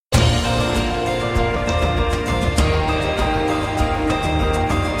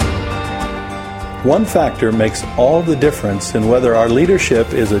One factor makes all the difference in whether our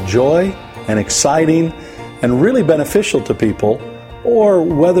leadership is a joy and exciting and really beneficial to people, or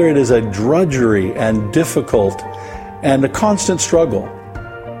whether it is a drudgery and difficult and a constant struggle.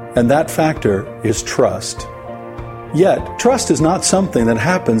 And that factor is trust. Yet, trust is not something that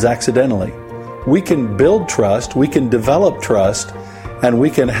happens accidentally. We can build trust, we can develop trust, and we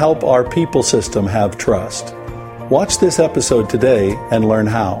can help our people system have trust. Watch this episode today and learn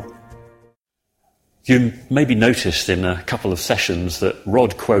how. You maybe noticed in a couple of sessions that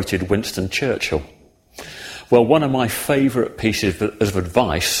Rod quoted Winston Churchill. Well, one of my favourite pieces of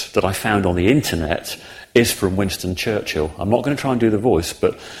advice that I found on the internet is from Winston Churchill. I'm not going to try and do the voice,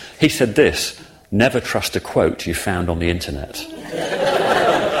 but he said this: never trust a quote you found on the internet.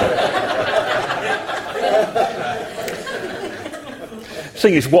 The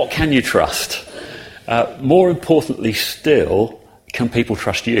thing is, what can you trust? More importantly still, can people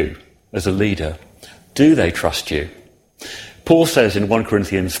trust you as a leader? Do they trust you? Paul says in 1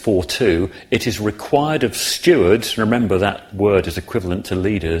 Corinthians 4:2, it is required of stewards, remember that word is equivalent to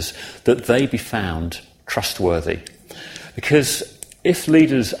leaders, that they be found trustworthy. Because if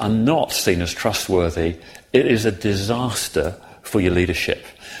leaders are not seen as trustworthy, it is a disaster for your leadership.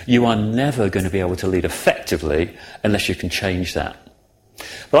 You are never going to be able to lead effectively unless you can change that.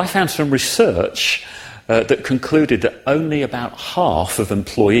 But I found some research that concluded that only about half of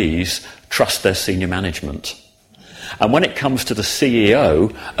employees trust their senior management. And when it comes to the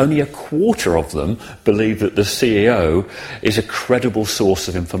CEO, only a quarter of them believe that the CEO is a credible source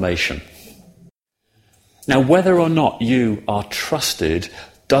of information. Now, whether or not you are trusted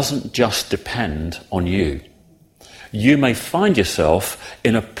doesn't just depend on you. You may find yourself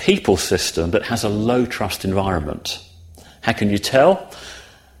in a people system that has a low trust environment. How can you tell?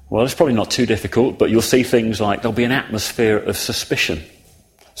 Well, it's probably not too difficult, but you'll see things like there'll be an atmosphere of suspicion.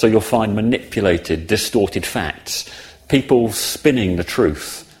 So you'll find manipulated, distorted facts, people spinning the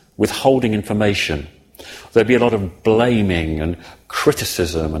truth, withholding information. There'll be a lot of blaming and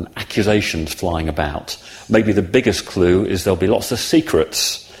criticism and accusations flying about. Maybe the biggest clue is there'll be lots of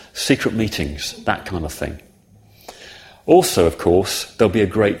secrets, secret meetings, that kind of thing. Also, of course, there'll be a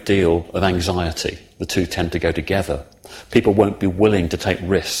great deal of anxiety. The two tend to go together. People won't be willing to take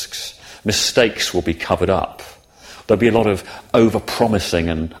risks. Mistakes will be covered up. There'll be a lot of over-promising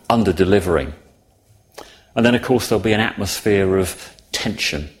and under-delivering. And then, of course, there'll be an atmosphere of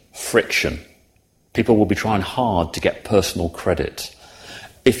tension, friction. People will be trying hard to get personal credit.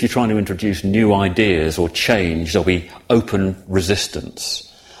 If you're trying to introduce new ideas or change, there'll be open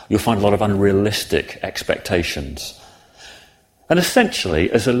resistance. You'll find a lot of unrealistic expectations. And essentially,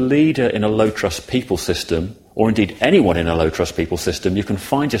 as a leader in a low-trust people system, or indeed anyone in a low-trust people system, you can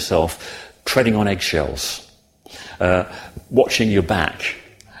find yourself treading on eggshells, watching your back.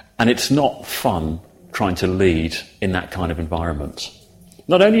 And it's not fun trying to lead in that kind of environment.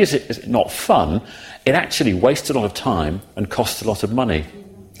 Not only is it not fun, it actually wastes a lot of time and costs a lot of money.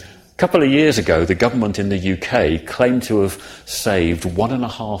 A couple of years ago, the government in the UK claimed to have saved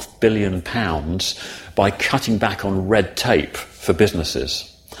 £1.5 billion by cutting back on red tape for businesses.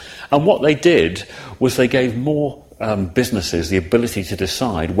 And what they did was they gave more businesses the ability to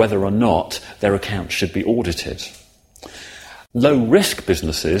decide whether or not their accounts should be audited. Low-risk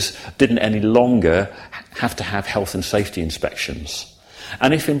businesses didn't any longer have to have health and safety inspections.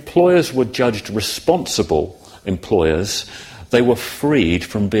 And if employers were judged responsible employers, they were freed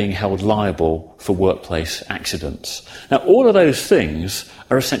from being held liable for workplace accidents. Now, all of those things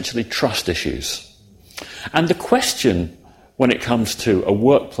are essentially trust issues. And the question when it comes to a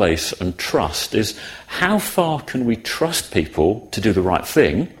workplace and trust is, how far can we trust people to do the right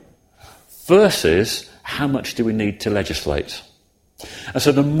thing versus how much do we need to legislate? And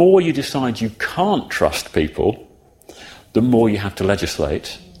so the more you decide you can't trust people, the more you have to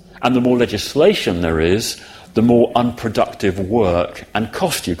legislate. And the more legislation there is, the more unproductive work and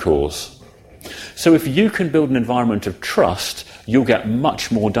cost you cause. So if you can build an environment of trust, you'll get much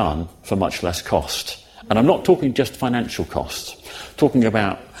more done for much less cost. And I'm not talking just financial cost. I'm talking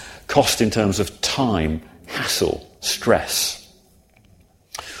about cost in terms of time, hassle, stress.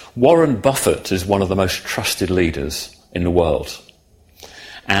 Warren Buffett is one of the most trusted leaders in the world.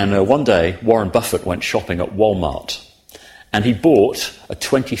 And one day, Warren Buffett went shopping at Walmart. And he bought a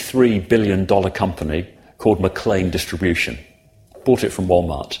 $23 billion company called McLean Distribution. Bought it from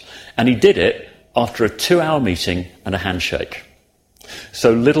Walmart. And he did it after a 2-hour meeting and a handshake.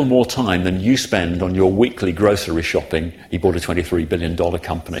 So little more time than you spend on your weekly grocery shopping, he bought a $23 billion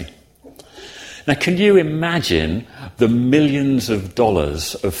company. Now, can you imagine the millions of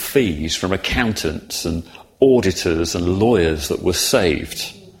dollars of fees from accountants and auditors and lawyers that were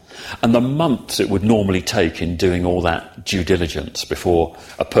saved? and the months it would normally take in doing all that due diligence before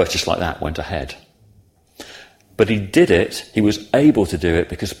a purchase like that went ahead. But he did it, he was able to do it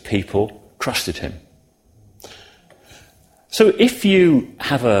because people trusted him. So if you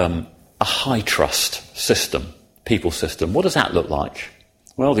have a high trust system, people system, what does that look like?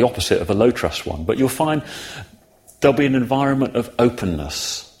 Well, the opposite of a low trust one, but you'll find there'll be an environment of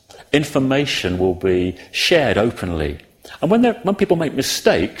openness. Information will be shared openly. And when people make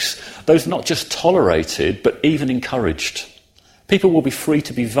mistakes, those are not just tolerated, but even encouraged. People will be free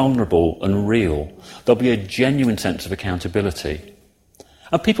to be vulnerable and real. There'll be a genuine sense of accountability.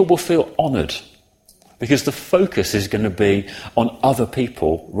 And people will feel honoured, because the focus is going to be on other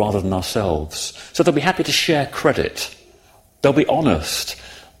people rather than ourselves. So they'll be happy to share credit. They'll be honest.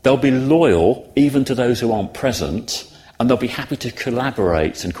 They'll be loyal even to those who aren't present. And they'll be happy to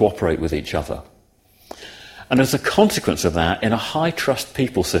collaborate and cooperate with each other. And as a consequence of that, in a high-trust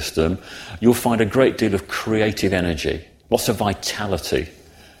people system, you'll find a great deal of creative energy, lots of vitality,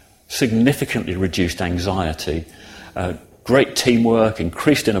 significantly reduced anxiety, great teamwork,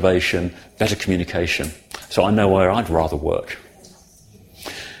 increased innovation, better communication. So I know where I'd rather work.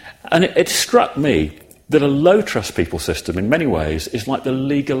 And it struck me that a low-trust people system, in many ways, is like the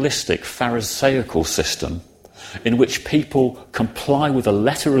legalistic, pharisaical system in which people comply with the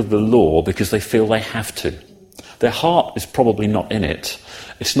letter of the law because they feel they have to. Their heart is probably not in it.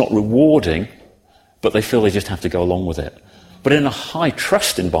 It's not rewarding, but they feel they just have to go along with it. But in a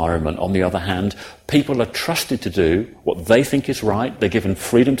high-trust environment, on the other hand, people are trusted to do what they think is right. They're given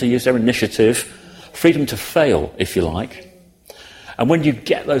freedom to use their initiative, freedom to fail, if you like. And when you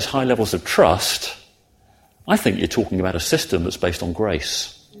get those high levels of trust, I think you're talking about a system that's based on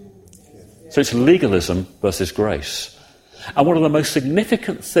grace. So it's legalism versus grace. And one of the most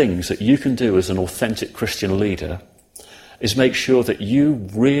significant things that you can do as an authentic Christian leader is make sure that you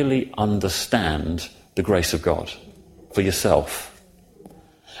really understand the grace of God for yourself.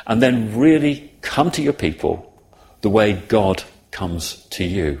 And then really come to your people the way God comes to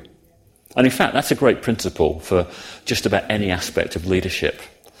you. And in fact, that's a great principle for just about any aspect of leadership.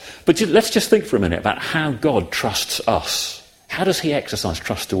 But let's just think for a minute about how God trusts us. How does he exercise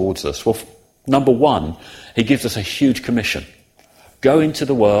trust towards us? Well, number one, he gives us a huge commission. Go into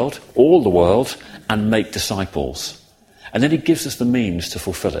the world, all the world, and make disciples. And then he gives us the means to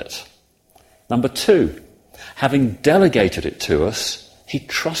fulfill it. Number two, having delegated it to us, he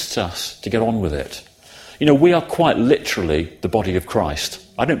trusts us to get on with it. You know, we are quite literally the body of Christ.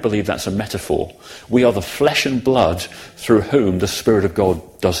 I don't believe that's a metaphor. We are the flesh and blood through whom the Spirit of God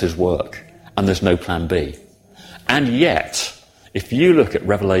does his work. And there's no plan B. And yet, if you look at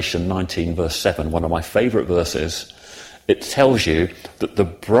Revelation 19 verse 7, one of my favourite verses, it tells you that the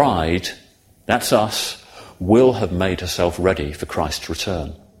bride, that's us, will have made herself ready for Christ's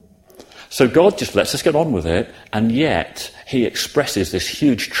return. So God just lets us get on with it, and yet he expresses this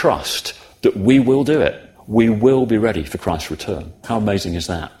huge trust that we will do it. We will be ready for Christ's return. How amazing is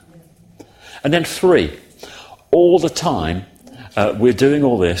that? And then three, all the time we're doing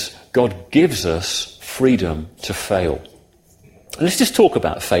all this, God gives us freedom to fail. And let's just talk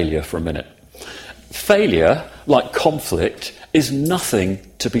about failure for a minute. Failure, like conflict, is nothing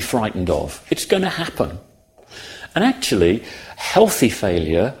to be frightened of. It's going to happen. And actually, healthy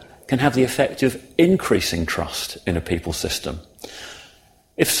failure can have the effect of increasing trust in a people system.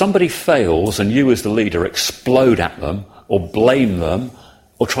 If somebody fails and you as the leader explode at them or blame them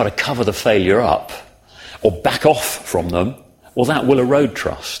or try to cover the failure up or back off from them, well, that will erode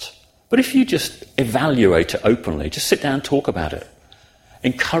trust. But if you just evaluate it openly, just sit down and talk about it,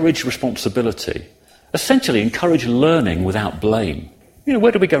 encourage responsibility, essentially encourage learning without blame. You know,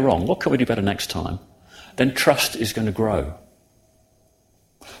 where did we go wrong? What can we do better next time? Then trust is going to grow.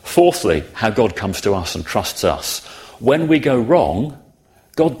 Fourthly, how God comes to us and trusts us. When we go wrong,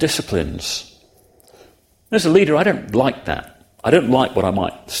 God disciplines. As a leader, I don't like that. I don't like what I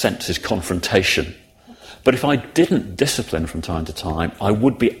might sense as confrontation. But if I didn't discipline from time to time, I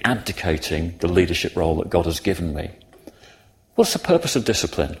would be abdicating the leadership role that God has given me. What's the purpose of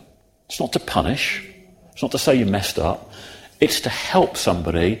discipline? It's not to punish. It's not to say you messed up. It's to help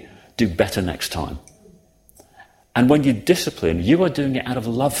somebody do better next time. And when you discipline, you are doing it out of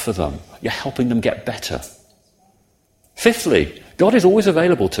love for them. You're helping them get better. Fifthly, God is always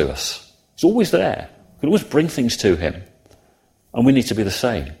available to us. He's always there. We can always bring things to him. And we need to be the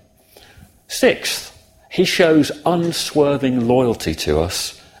same. Sixth, he shows unswerving loyalty to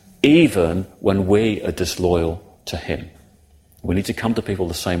us, even when we are disloyal to him. We need to come to people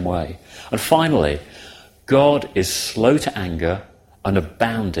the same way. And finally, God is slow to anger and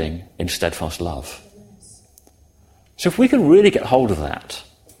abounding in steadfast love. So if we can really get hold of that,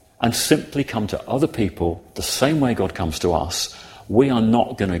 and simply come to other people the same way God comes to us, we are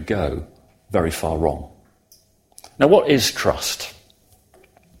not going to go very far wrong. Now, what is trust?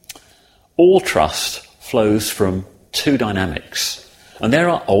 All trust flows from two dynamics, and there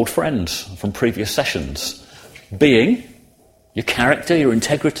are old friends from previous sessions. Being, your character, your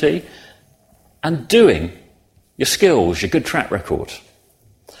integrity, and doing, your skills, your good track record.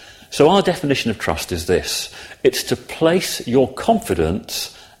 So our definition of trust is this: it's to place your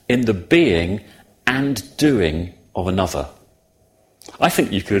confidence in the being and doing of another. I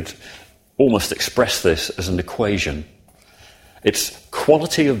think you could almost express this as an equation. It's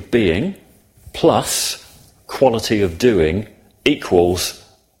quality of being plus quality of doing equals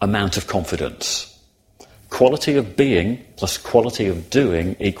amount of confidence. Quality of being plus quality of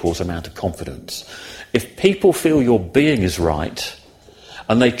doing equals amount of confidence. If people feel your being is right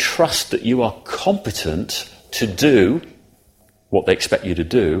and they trust that you are competent to do what they expect you to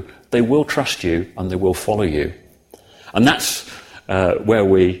do, they will trust you and they will follow you. And that's where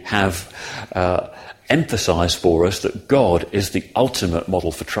we have emphasised for us that God is the ultimate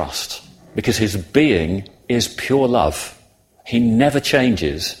model for trust, because his being is pure love. He never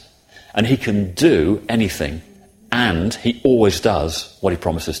changes, and he can do anything, and he always does what he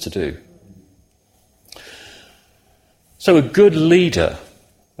promises to do. So a good leader,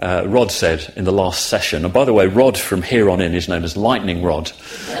 Rod said in the last session, and by the way, Rod from here on in is known as Lightning Rod,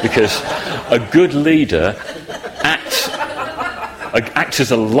 because a good leader acts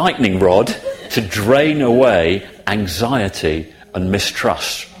as a lightning rod to drain away anxiety and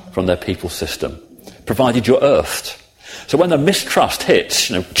mistrust from their people system, provided you're earthed. So when the mistrust hits,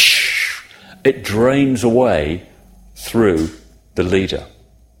 it drains away through the leader.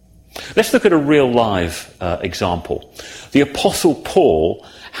 Let's look at a real live example. The Apostle Paul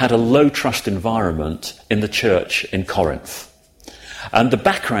had a low trust environment in the church in Corinth. And the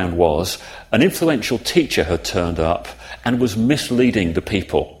background was an influential teacher had turned up and was misleading the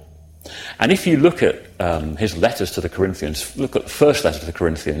people. And if you look at his letters to the Corinthians, look at the first letter to the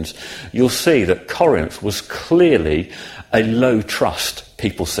Corinthians, you'll see that Corinth was clearly a low trust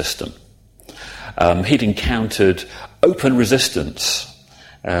people system. He'd encountered open resistance.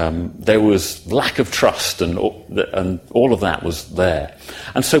 There was lack of trust, and all of that was there.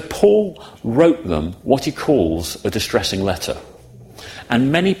 And so Paul wrote them what he calls a distressing letter. And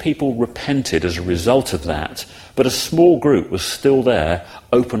many people repented as a result of that, but a small group was still there,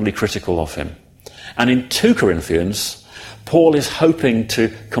 openly critical of him. And in 2 Corinthians, Paul is hoping to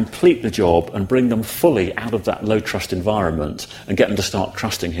complete the job and bring them fully out of that low trust environment and get them to start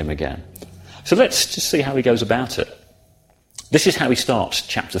trusting him again. So let's just see how he goes about it. This is how he starts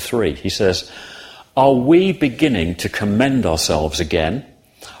chapter 3. He says, "Are we beginning to commend ourselves again,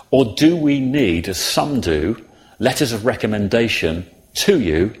 or do we need, as some do, letters of recommendation to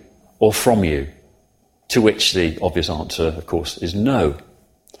you or from you?" To which the obvious answer, of course, is no.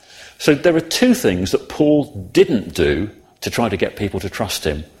 So there are two things that Paul didn't do to try to get people to trust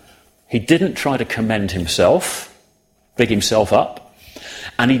him. He didn't try to commend himself, big himself up,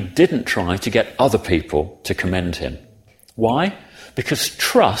 and he didn't try to get other people to commend him. Why? Because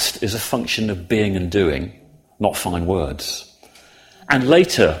trust is a function of being and doing, not fine words. And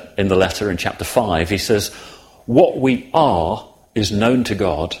later in the letter, in chapter 5, he says, "What we are is known to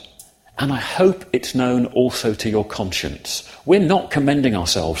God, and I hope it's known also to your conscience." We're not commending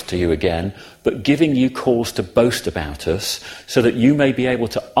ourselves to you again, but giving you cause to boast about us, so that you may be able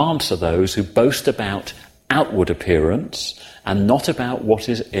to answer those who boast about outward appearance and not about what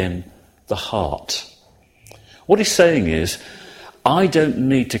is in the heart. What he's saying is, I don't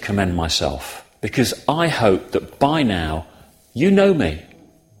need to commend myself, because I hope that by now you know me.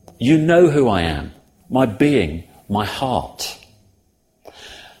 You know who I am, my being, my heart.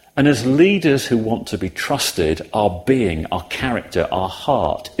 And as leaders who want to be trusted, our being, our character, our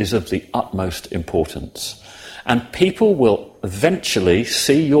heart is of the utmost importance. And people will eventually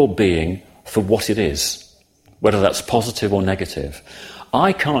see your being for what it is, whether that's positive or negative.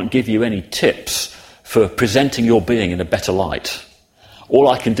 I can't give you any tips for presenting your being in a better light. All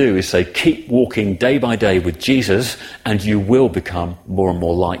I can do is say, keep walking day by day with Jesus, and you will become more and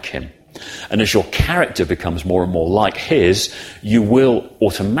more like him. And as your character becomes more and more like his, you will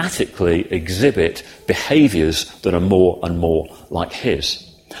automatically exhibit behaviours that are more and more like his.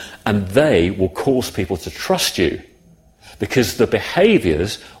 And they will cause people to trust you, because the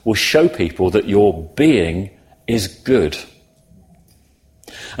behaviours will show people that your being is good.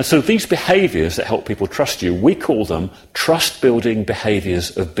 And so these behaviours that help people trust you, we call them trust-building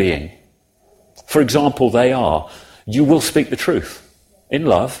behaviours of being. For example, they are, you will speak the truth in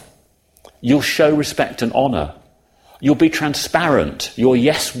love. You'll show respect and honour. You'll be transparent. Your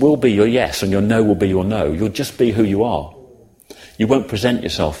yes will be your yes and your no will be your no. You'll just be who you are. You won't present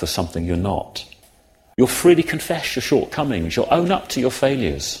yourself as something you're not. You'll freely confess your shortcomings. You'll own up to your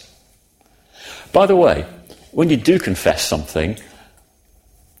failures. By the way, when you do confess something,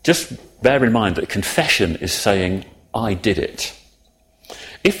 just bear in mind that confession is saying, I did it.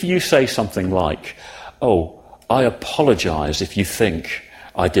 If you say something like, oh, I apologise if you think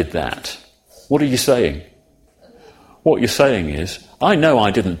I did that, what are you saying? What you're saying is, I know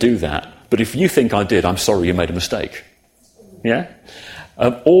I didn't do that, but if you think I did, I'm sorry you made a mistake. Yeah?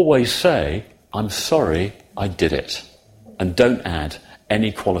 Always say, I'm sorry I did it. And don't add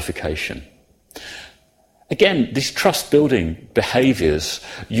any qualification. Again, these trust-building behaviours,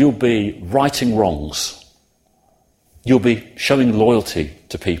 you'll be righting wrongs. You'll be showing loyalty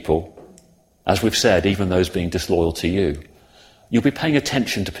to people, as we've said, even those being disloyal to you. You'll be paying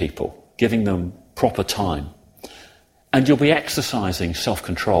attention to people, giving them proper time. And you'll be exercising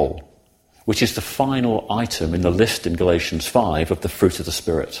self-control, which is the final item in the list in Galatians 5 of the fruit of the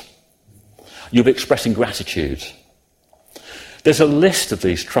Spirit. You'll be expressing gratitude. There's a list of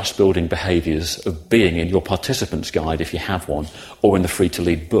these trust-building behaviours of being in your participant's guide, if you have one, or in the Free to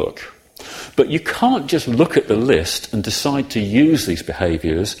Lead book. But you can't just look at the list and decide to use these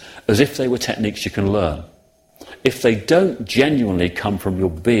behaviours as if they were techniques you can learn. If they don't genuinely come from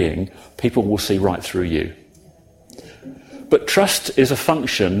your being, people will see right through you. But trust is a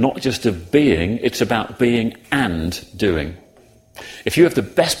function not just of being, it's about being and doing. If you have the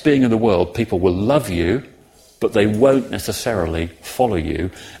best being in the world, people will love you, but they won't necessarily follow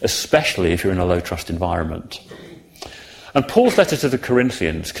you, especially if you're in a low-trust environment. And Paul's letter to the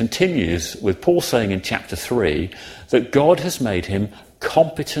Corinthians continues with Paul saying in chapter 3 that God has made him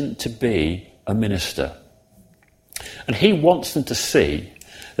competent to be a minister. And he wants them to see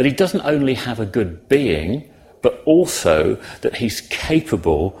that he doesn't only have a good being, but also that he's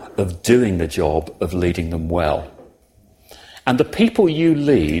capable of doing the job of leading them well. And the people you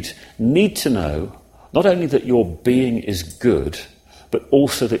lead need to know not only that your being is good, but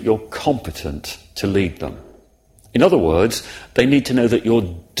also that you're competent to lead them. In other words, they need to know that your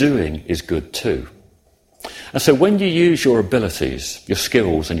doing is good too. And so when you use your abilities, your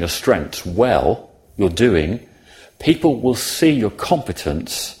skills and your strengths well, your doing, people will see your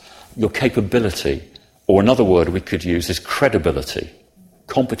competence, your capability, or another word we could use is credibility.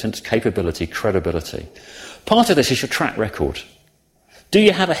 Competence, capability, credibility. Part of this is your track record. Do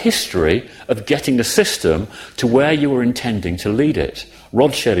you have a history of getting the system to where you were intending to lead it?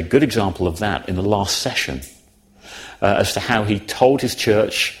 Rod shared a good example of that in the last session, as to how he told his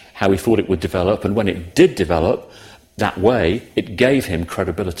church how he thought it would develop, and when it did develop that way, it gave him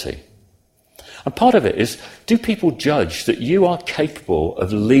credibility. And part of it is, do people judge that you are capable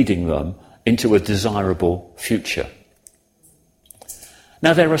of leading them into a desirable future?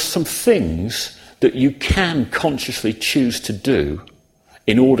 Now, there are some things that you can consciously choose to do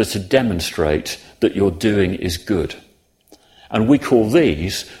in order to demonstrate that your doing is good. And we call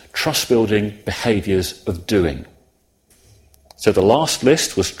these trust-building behaviours of doing. So the last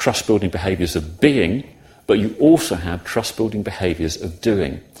list was trust-building behaviours of being, but you also have trust-building behaviours of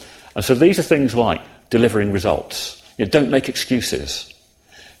doing. And so these are things like delivering results. Don't make excuses.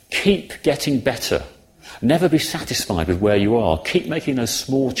 Keep getting better. Never be satisfied with where you are. Keep making those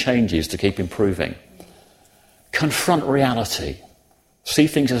small changes to keep improving. Confront reality. See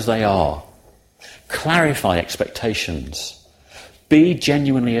things as they are. Clarify expectations. Be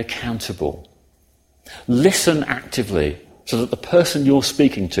genuinely accountable. Listen actively so that the person you're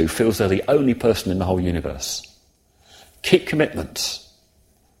speaking to feels they're the only person in the whole universe. Keep commitments.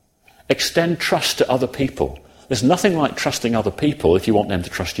 Extend trust to other people. There's nothing like trusting other people if you want them to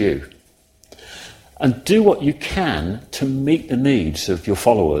trust you. And do what you can to meet the needs of your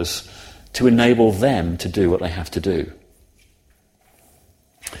followers to enable them to do what they have to do.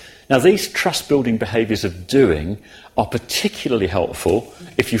 Now, these trust-building behaviours of doing are particularly helpful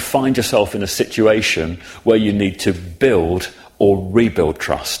if you find yourself in a situation where you need to build or rebuild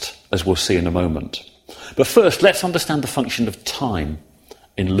trust, as we'll see in a moment. But first, let's understand the function of time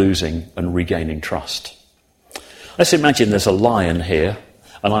in losing and regaining trust. Let's imagine there's a lion here,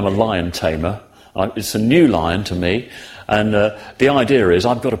 and I'm a lion tamer. It's a new lion to me, and the idea is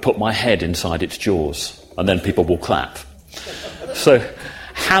I've got to put my head inside its jaws, and then people will clap. So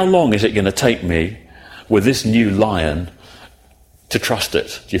how long is it going to take me with this new lion to trust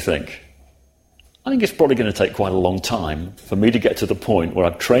it, do you think? I think it's probably going to take quite a long time for me to get to the point where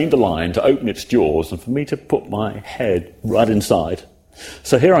I've trained the lion to open its jaws and for me to put my head right inside.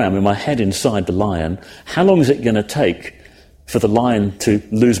 So here I am with my head inside the lion. How long is it going to take for the lion to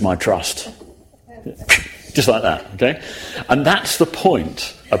lose my trust? Just like that, okay? And that's the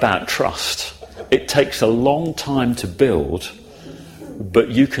point about trust. It takes a long time to build, but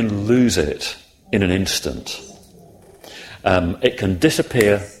you can lose it in an instant. It can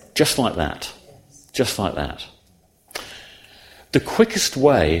disappear just like that. Just like that. The quickest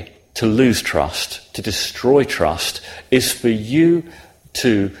way to lose trust, to destroy trust, is for you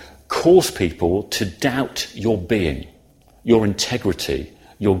to cause people to doubt your being, your integrity,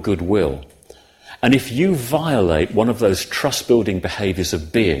 your goodwill. And if you violate one of those trust-building behaviours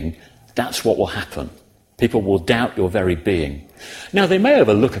of being, that's what will happen. People will doubt your very being. Now, they may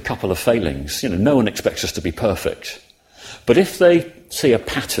overlook a couple of failings. No one expects us to be perfect. But if they see a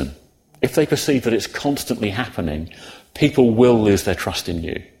pattern, if they perceive that it's constantly happening, people will lose their trust in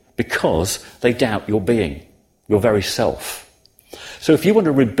you because they doubt your being, your very self. So if you want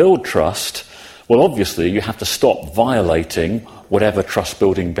to rebuild trust, well, obviously you have to stop violating whatever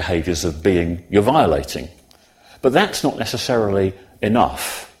trust-building behaviours of being you're violating. But that's not necessarily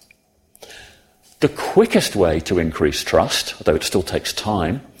enough. The quickest way to increase trust, although it still takes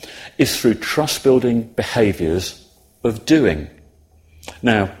time, is through trust-building behaviours of doing.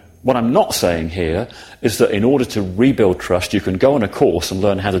 Now, what I'm not saying here is that in order to rebuild trust, you can go on a course and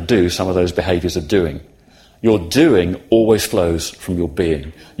learn how to do some of those behaviours of doing. Your doing always flows from your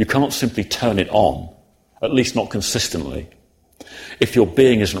being. You can't simply turn it on, at least not consistently, if your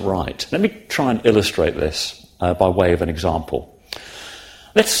being isn't right. Let me try and illustrate this by way of an example.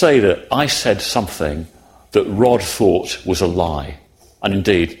 Let's say that I said something that Rod thought was a lie, and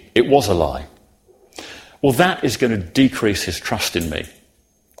indeed, it was a lie. Well, that is going to decrease his trust in me,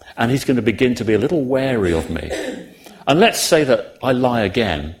 and he's going to begin to be a little wary of me. And let's say that I lie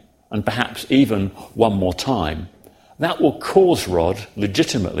again, and perhaps even one more time. That will cause Rod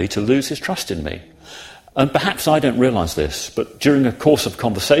legitimately to lose his trust in me. And perhaps I don't realise this, but during a course of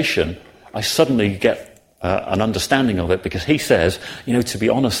conversation, I suddenly get an understanding of it because he says, to be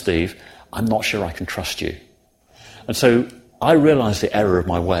honest, Steve, I'm not sure I can trust you. And so I realise the error of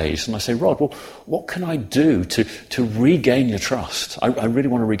my ways, and I say, Rod, well, what can I do to regain your trust? I really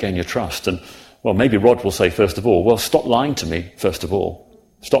want to regain your trust. And, well, maybe Rod will say, first of all, well, stop lying to me, first of all.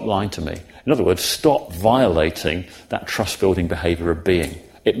 Stop lying to me. In other words, stop violating that trust-building behaviour of being.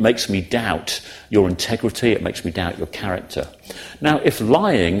 It makes me doubt your integrity, it makes me doubt your character. Now, if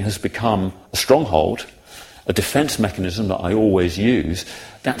lying has become a stronghold, a defence mechanism that I always use,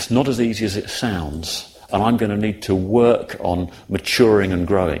 that's not as easy as it sounds. And I'm going to need to work on maturing and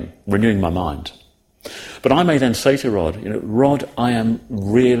growing, renewing my mind. But I may then say to Rod, Rod, I am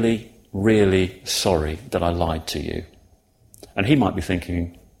really, really sorry that I lied to you. And he might be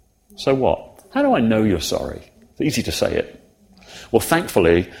thinking, so what? How do I know you're sorry? It's easy to say it. Well,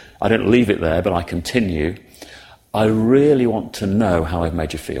 thankfully, I don't leave it there, but I continue. I really want to know how I've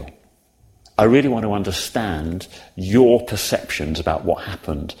made you feel. I really want to understand your perceptions about what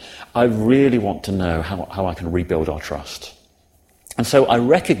happened. I really want to know how I can rebuild our trust. And so I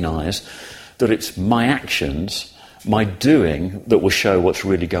recognise that it's my actions, my doing, that will show what's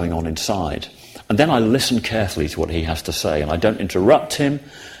really going on inside. And then I listen carefully to what he has to say, and I don't interrupt him,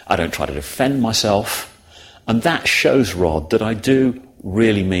 I don't try to defend myself, and that shows Rod that I do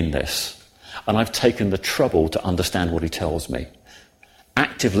really mean this, and I've taken the trouble to understand what he tells me.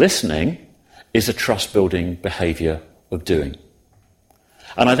 Active listening is a trust-building behaviour of doing.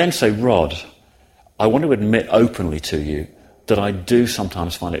 And I then say, Rod, I want to admit openly to you that I do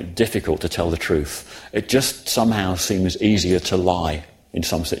sometimes find it difficult to tell the truth. It just somehow seems easier to lie in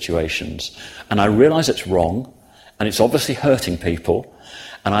some situations. And I realise it's wrong, and it's obviously hurting people,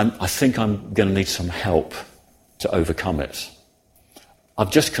 and I think I'm going to need some help to overcome it.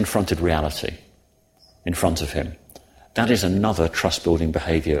 I've just confronted reality in front of him. That is another trust-building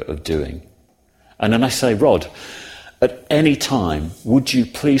behaviour of doing. And then I say, Rod, at any time, would you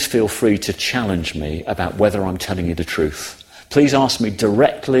please feel free to challenge me about whether I'm telling you the truth? Please ask me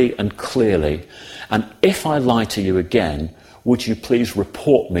directly and clearly, and if I lie to you again, would you please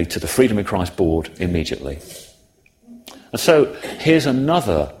report me to the Freedom in Christ board immediately? And so here's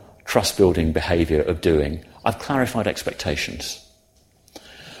another trust-building behaviour of doing. I've clarified expectations.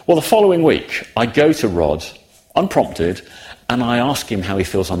 Well, the following week, I go to Rod, unprompted, and I ask him how he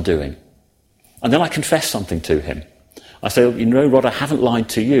feels I'm doing. And then I confess something to him. I say, Rod, I haven't lied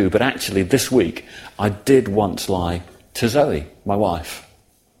to you, but actually this week I did once lie to Zoe, my wife.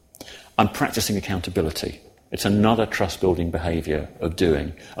 I'm practising accountability. It's another trust-building behaviour of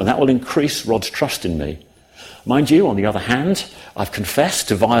doing. And that will increase Rod's trust in me. Mind you, on the other hand, I've confessed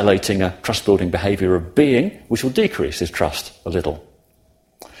to violating a trust-building behaviour of being, which will decrease his trust a little.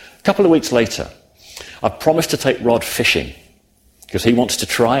 A couple of weeks later, I've promised to take Rod fishing, because he wants to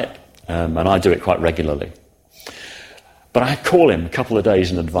try it, and I do it quite regularly. But I call him a couple of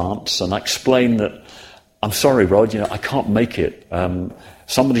days in advance and I explain that, I'm sorry, Rod, I can't make it.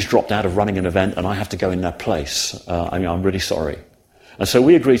 Somebody's dropped out of running an event and I have to go in their place. I'm really sorry. And so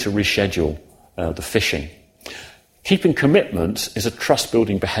we agree to reschedule the fishing. Keeping commitments is a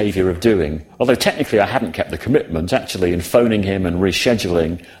trust-building behaviour of doing. Although technically I haven't kept the commitment, actually in phoning him and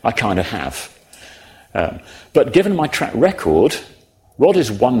rescheduling, I kind of have. But given my track record, Rod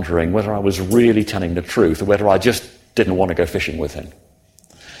is wondering whether I was really telling the truth or whether I just didn't want to go fishing with him.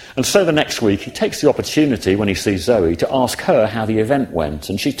 And so the next week he takes the opportunity when he sees Zoe to ask her how the event went,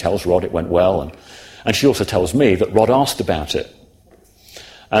 and she tells Rod it went well, and she also tells me that Rod asked about it.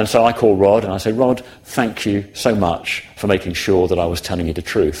 And so I call Rod and I say, Rod, thank you so much for making sure that I was telling you the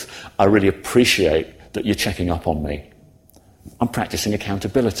truth. I really appreciate that you're checking up on me. I'm practicing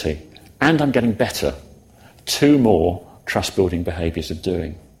accountability and I'm getting better. 2 more trust-building behaviours of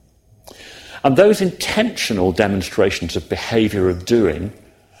doing. And those intentional demonstrations of behaviour of doing,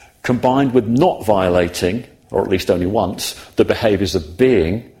 combined with not violating, or at least only once, the behaviours of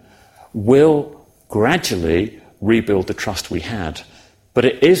being, will gradually rebuild the trust we had. But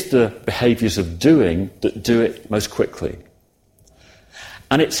it is the behaviours of doing that do it most quickly.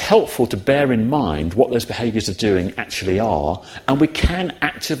 And it's helpful to bear in mind what those behaviours of doing actually are, and we can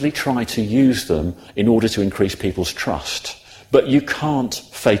actively try to use them in order to increase people's trust. But you can't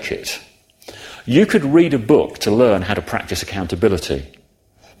fake it. You could read a book to learn how to practice accountability.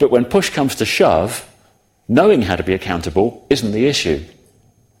 But when push comes to shove, knowing how to be accountable isn't the issue.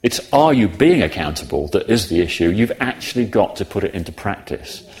 It's are you being accountable that is the issue. You've actually got to put it into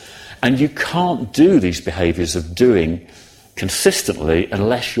practice. And you can't do these behaviours of doing consistently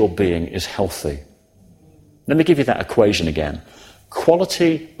unless your being is healthy. Let me give you that equation again.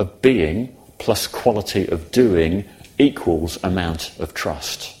 Quality of being plus quality of doing equals amount of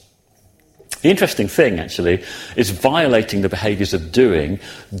trust. The interesting thing, actually, is violating the behaviours of doing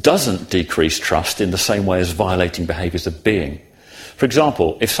doesn't decrease trust in the same way as violating behaviours of being. For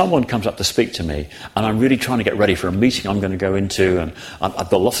example, if someone comes up to speak to me and I'm really trying to get ready for a meeting I'm going to go into and I've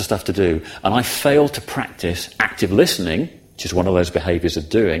got lots of stuff to do and I fail to practice active listening, which is one of those behaviours of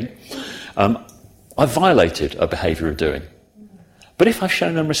doing, I've violated a behaviour of doing. But if I've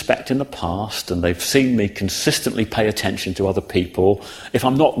shown them respect in the past and they've seen me consistently pay attention to other people, if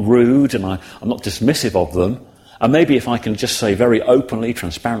I'm not rude and I'm not dismissive of them, and maybe if I can just say very openly,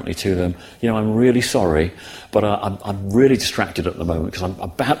 transparently to them, I'm really sorry, but I'm really distracted at the moment because I'm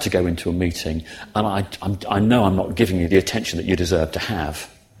about to go into a meeting and I know I'm not giving you the attention that you deserve to have,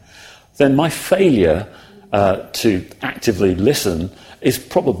 then my failure to actively listen is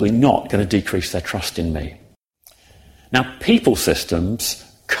probably not going to decrease their trust in me. Now, people systems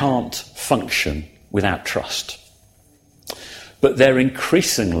can't function without trust, but they're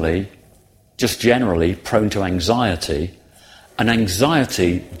increasingly just generally prone to anxiety, and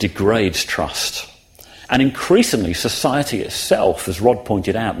anxiety degrades trust. And increasingly, society itself, as Rod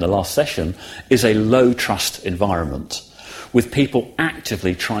pointed out in the last session, is a low-trust environment, with people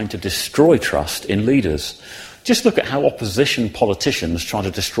actively trying to destroy trust in leaders. Just look at how opposition politicians try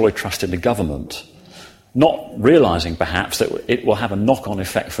to destroy trust in the government, not realising perhaps that it will have a knock-on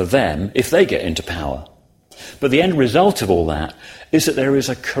effect for them if they get into power. But the end result of all that is that there is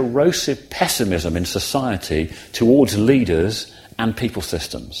a corrosive pessimism in society towards leaders and people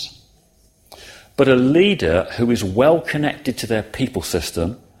systems. But a leader who is well connected to their people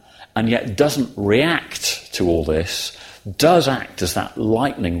system and yet doesn't react to all this does act as that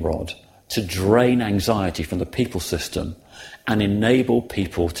lightning rod to drain anxiety from the people system and enable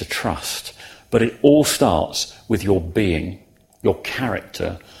people to trust. But it all starts with your being, your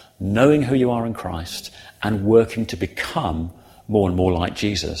character, knowing who you are in Christ and working to become more and more like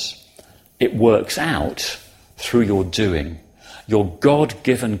Jesus. It works out through your doing, your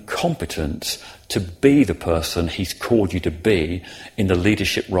God-given competence to be the person he's called you to be in the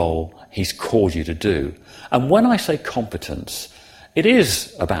leadership role he's called you to do. And when I say competence, it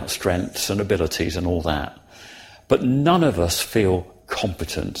is about strengths and abilities and all that. But none of us feel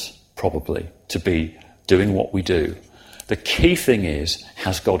competent, probably, to be doing what we do. The key thing is,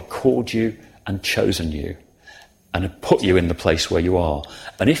 has God called you and chosen you and put you in the place where you are?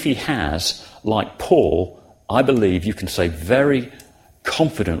 And if he has, like Paul, I believe you can say very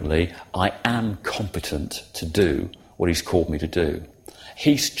confidently, I am competent to do what he's called me to do.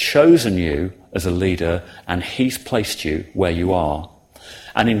 He's chosen you as a leader and he's placed you where you are.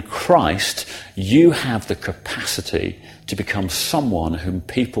 And in Christ, you have the capacity to become someone whom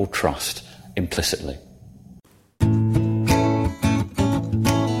people trust implicitly.